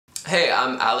Hey,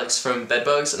 I'm Alex from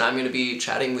Bedbugs, and I'm going to be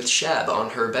chatting with Shab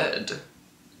on her bed.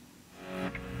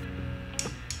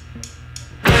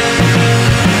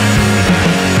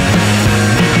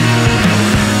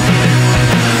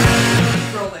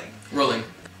 Rolling.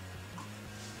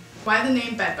 Why the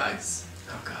name Bedbugs?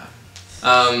 Oh god.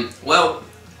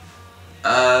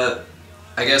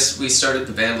 I guess we started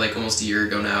the band like almost a year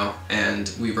ago now,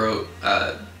 and we wrote,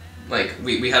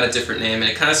 we had a different name, and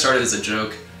it kind of started as a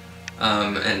joke.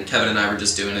 And Kevin and I were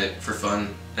just doing it for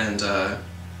fun, and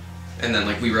then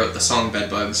like we wrote the song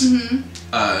Bedbugs, and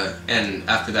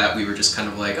after that we were just kind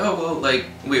of like, oh well, like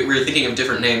we were thinking of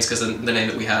different names because the name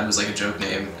that we had was like a joke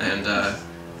name,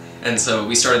 and so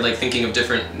we started like thinking of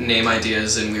different name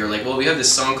ideas, and we were like, well, we have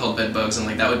this song called Bedbugs, and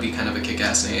like that would be kind of a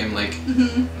kick-ass name, like,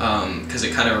 because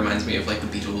it kind of reminds me of like the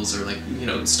Beatles or like, you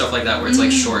know, stuff like that where it's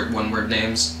like short one-word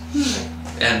names,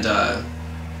 and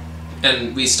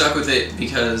we stuck with it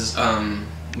because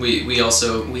we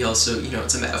also you know,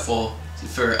 it's a metaphor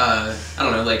for I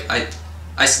don't know, like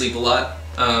I sleep a lot,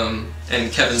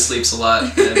 and Kevin sleeps a lot,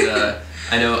 and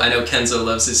I know Kenzo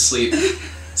loves his sleep,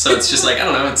 so it's just like, I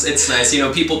don't know, it's nice, you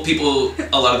know, people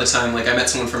a lot of the time, like I met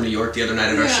someone from New York the other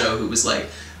night at our show who was like,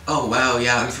 oh wow,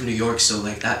 yeah, I'm from New York, so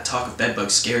like that talk of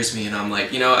bedbugs scares me, and I'm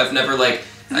like, you know, I've never like,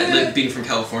 being from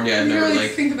California, I've never really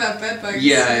like think about bedbugs.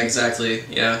 Yeah, exactly,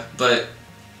 yeah, but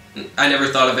I never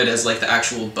thought of it as like the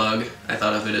actual bug. I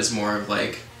thought of it as more of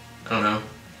like, I don't know,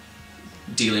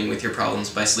 dealing with your problems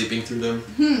by sleeping through them.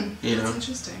 You know? That's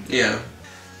interesting. Yeah.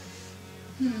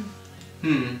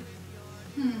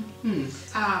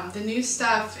 The new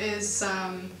stuff is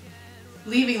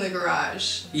leaving the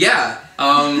garage. Yeah.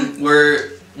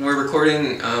 We're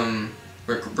recording a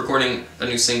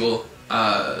new single.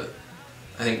 I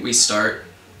think we start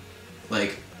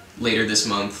like later this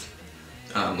month.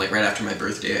 Like right after my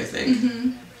birthday, I think,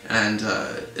 and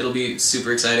it'll be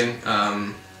super exciting.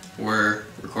 We're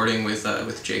recording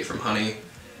with Jake from Honey,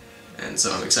 and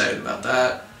so I'm excited about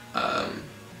that.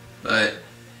 But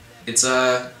it's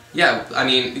yeah, I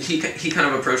mean, he kind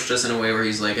of approached us in a way where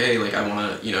he's like, hey, like I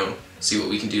want to, you know, see what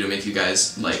we can do to make you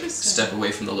guys like step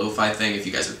away from the lo-fi thing if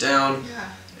you guys are down.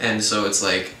 Yeah. And so it's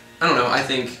like, I don't know, I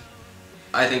think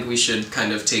we should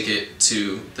kind of take it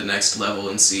to the next level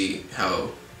and see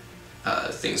how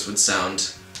things would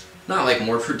sound, not like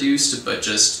more produced, but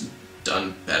just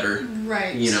done better.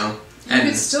 Right. You know? And you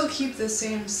could still keep the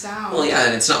same sound. Well, yeah,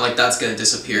 and it's not like that's gonna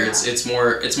disappear. Yeah.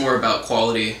 It's more about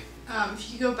quality.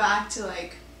 If you go back to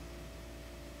like,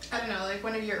 I don't know, like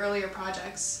one of your earlier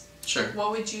projects. Sure. What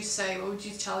would you say? What would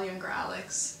you tell younger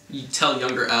Alex? You tell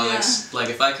younger Alex, like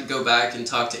if I could go back and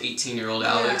talk to 18-year-old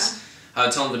Alex, I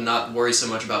would tell him to not worry so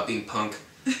much about being punk.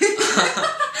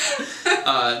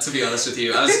 To be honest with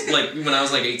you, I was like, when I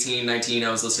was like 18, 19,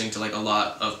 I was listening to like a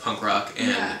lot of punk rock,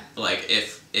 and like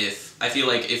if I feel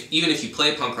like even if you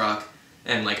play punk rock,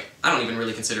 and like I don't even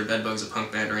really consider Bedbugs a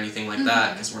punk band or anything like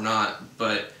that, because we're not,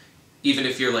 but even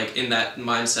if you're like in that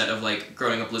mindset of like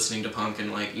growing up listening to punk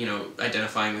and like, you know,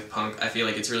 identifying with punk, I feel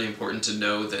like it's really important to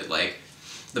know that like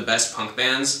the best punk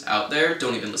bands out there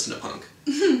don't even listen to punk.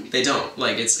 They don't.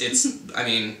 Like it's I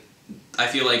mean, I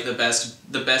feel like the best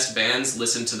bands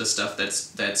listen to the stuff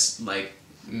that's like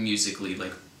musically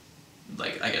like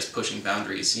I guess pushing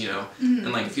boundaries, you know.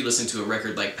 And like if you listen to a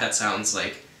record like Pet Sounds,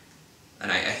 like,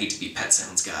 and I hate to be Pet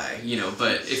Sounds guy, you know,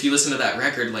 but if you listen to that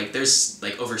record, like there's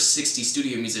like over 60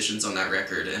 studio musicians on that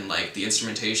record, and like the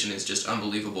instrumentation is just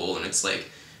unbelievable, and it's like,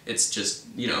 it's just,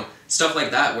 you know, stuff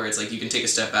like that where it's like you can take a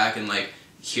step back and like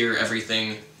hear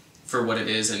everything for what it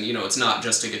is, and you know, it's not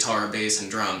just a guitar, bass,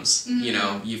 and drums, you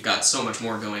know, you've got so much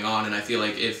more going on, and I feel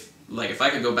like if I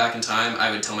could go back in time, I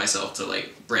would tell myself to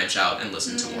like branch out and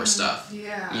listen to more stuff, you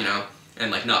know, and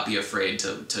like not be afraid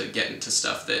to get into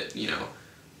stuff that, you know,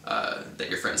 that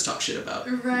your friends talk shit about,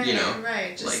 you know,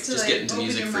 right, just get into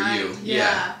music for you.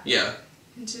 Yeah.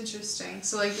 It's interesting.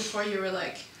 So like before you were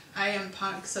like, I am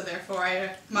punk, so therefore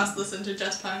I must listen to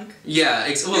just punk. Yeah,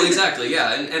 well, exactly,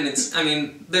 yeah, and it's, I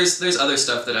mean, there's other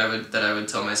stuff that I would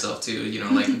tell myself too, you know,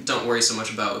 like, don't worry so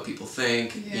much about what people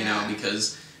think, you know,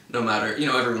 because no matter, you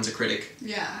know, everyone's a critic.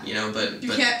 Yeah. You know, but...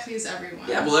 You can't please everyone.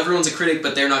 Yeah, well, everyone's a critic,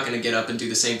 but they're not going to get up and do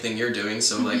the same thing you're doing,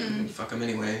 so, like, fuck them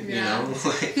anyway, you know?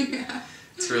 Like,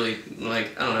 it's really,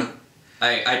 like, I don't know.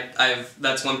 I've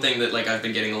that's one thing that, like, I've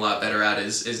been getting a lot better at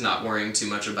is not worrying too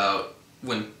much about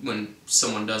when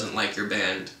someone doesn't like your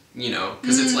band, you know,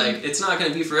 because it's like, it's not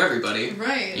going to be for everybody.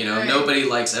 Right. You know, nobody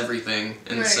likes everything,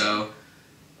 and so,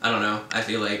 I don't know, I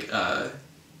feel like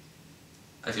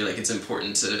it's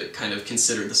important to kind of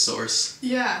consider the source.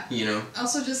 Yeah. You know?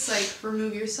 Also just, like,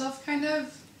 remove yourself, kind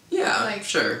of. Yeah, like,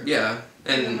 sure, yeah.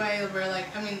 And in a way where,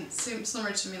 like, I mean,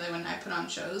 similar to me, like, when I put on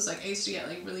shows, like, I used to get,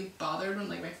 like, really bothered when,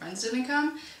 like, my friends didn't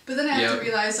come. But then I had to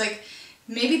realize, like,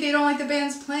 maybe they don't like the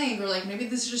bands playing, or, like, maybe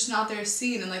this is just not their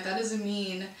scene, and, like, that doesn't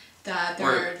mean that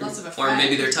they're less of a friend. Or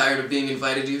maybe they're tired of being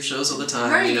invited to your shows all the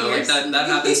time, right, you know, like, that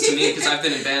happens to me, because I've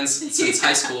been in bands since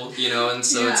high school, you know, and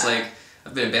so it's, like,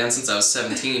 I've been in bands since I was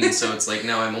 17, and so it's like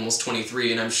now I'm almost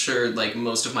 23, and I'm sure like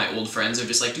most of my old friends are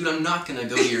just like, dude, I'm not gonna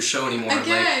go to your show anymore.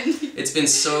 Again. Like, it's been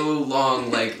so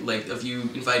long, like of you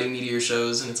inviting me to your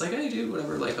shows, and it's like, hey, dude,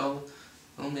 whatever. Like, I'll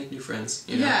make new friends.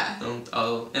 You know?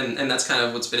 Yeah. And that's kind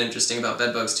of what's been interesting about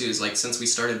Bedbugs too. Is like since we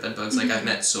started Bedbugs, like I've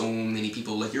met so many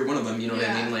people. Like you're one of them. You know what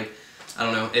I mean? Like, I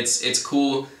don't know. It's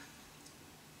cool.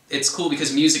 It's cool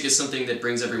because music is something that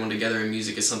brings everyone together, and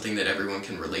music is something that everyone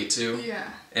can relate to. Yeah.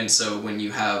 And so when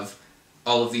you have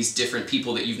all of these different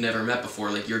people that you've never met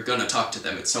before, like you're gonna talk to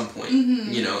them at some point.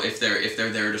 You know, if they're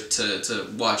there to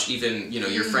watch even, you know,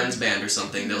 your friend's band or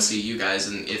something, they'll see you guys,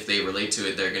 and if they relate to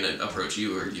it, they're gonna approach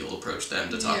you, or you'll approach them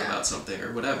to talk about something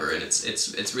or whatever. And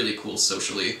it's really cool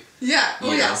socially. Yeah.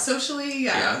 Oh yeah. Socially,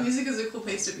 music is a cool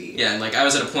place to be. Yeah, and like I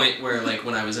was at a point where like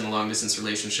when I was in a long distance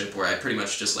relationship where I pretty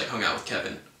much just like hung out with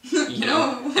Kevin. You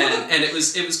know, and it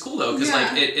was cool though, because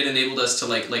like it enabled us to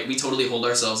like we totally hold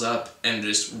ourselves up and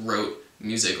just wrote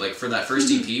music. Like for that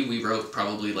first EP, we wrote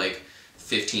probably like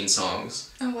 15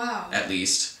 songs. Oh wow. At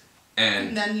least.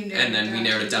 And then we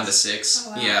narrowed it down to 6.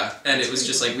 Oh, wow. Yeah. And That's it was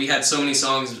just cool. like we had so many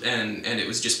songs, and it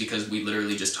was just because we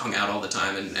literally just hung out all the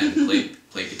time and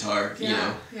played guitar, you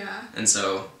know. Yeah. And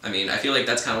so I mean I feel like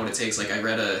that's kind of what it takes. Like I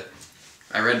read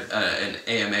an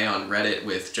AMA on Reddit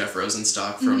with Jeff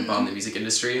Rosenstock from Bomb the Music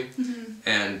Industry,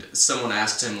 and someone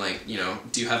asked him, like, you know,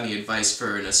 do you have any advice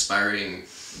for an aspiring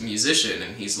musician?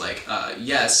 And he's like,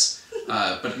 yes,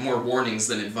 but more warnings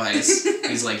than advice.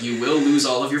 He's like, you will lose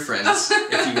all of your friends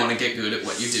if you want to get good at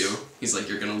what you do. He's like,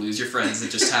 you're going to lose your friends.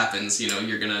 It just happens, you know,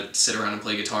 you're going to sit around and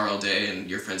play guitar all day, and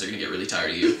your friends are going to get really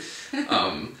tired of you.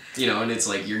 You know, and it's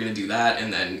like, you're going to do that,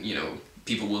 and then, you know,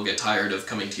 people will get tired of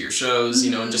coming to your shows, you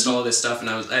know, and just all this stuff.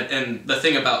 And the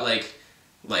thing about like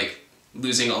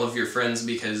losing all of your friends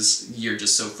because you're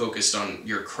just so focused on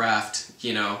your craft,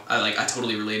 you know, I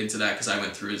totally related to that because I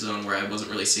went through a zone where I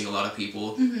wasn't really seeing a lot of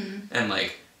people, and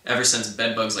like ever since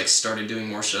Bedbugs like started doing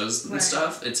more shows and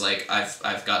stuff, it's like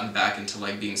I've gotten back into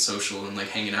like being social and like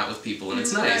hanging out with people, and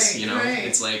it's nice, you know.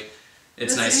 It's like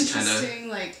it's nice to kind of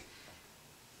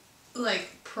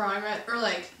like progress or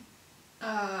like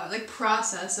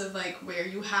process of like where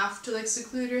you have to like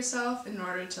seclude yourself in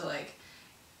order to like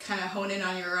kind of hone in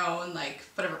on your own like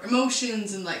whatever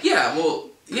emotions and like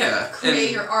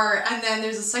create your art. And then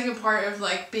there's a second part of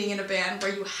like being in a band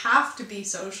where you have to be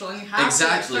social and you have to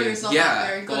like, throw yourself out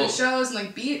there and go to shows and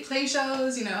like play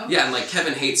shows, you know. Yeah, and like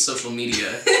Kevin hates social media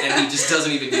and he just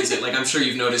doesn't even use it. Like I'm sure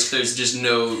you've noticed there's just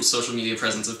no social media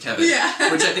presence of Kevin,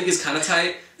 which I think is kind of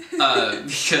tight.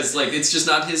 Because like it's just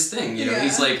not his thing, you know.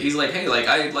 He's like hey, like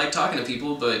I like talking to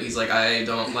people, but he's like I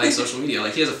don't like social media.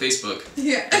 Like he has a Facebook,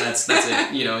 and that's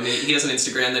it, you know. And he has an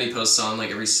Instagram that he posts on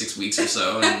like every 6 weeks or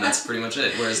so, and that's pretty much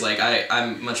it. Whereas like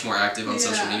I'm much more active on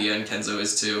social media, and Kenzo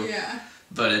is too. Yeah.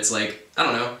 But it's like I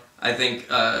don't know. I think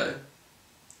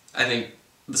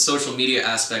the social media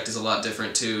aspect is a lot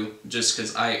different too, just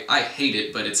because I hate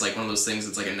it, but it's like one of those things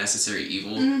that's like a necessary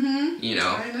evil, you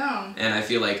know? I know. And I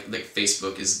feel like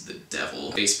Facebook is the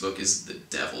devil. Facebook is the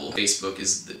devil. Facebook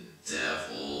is the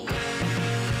devil.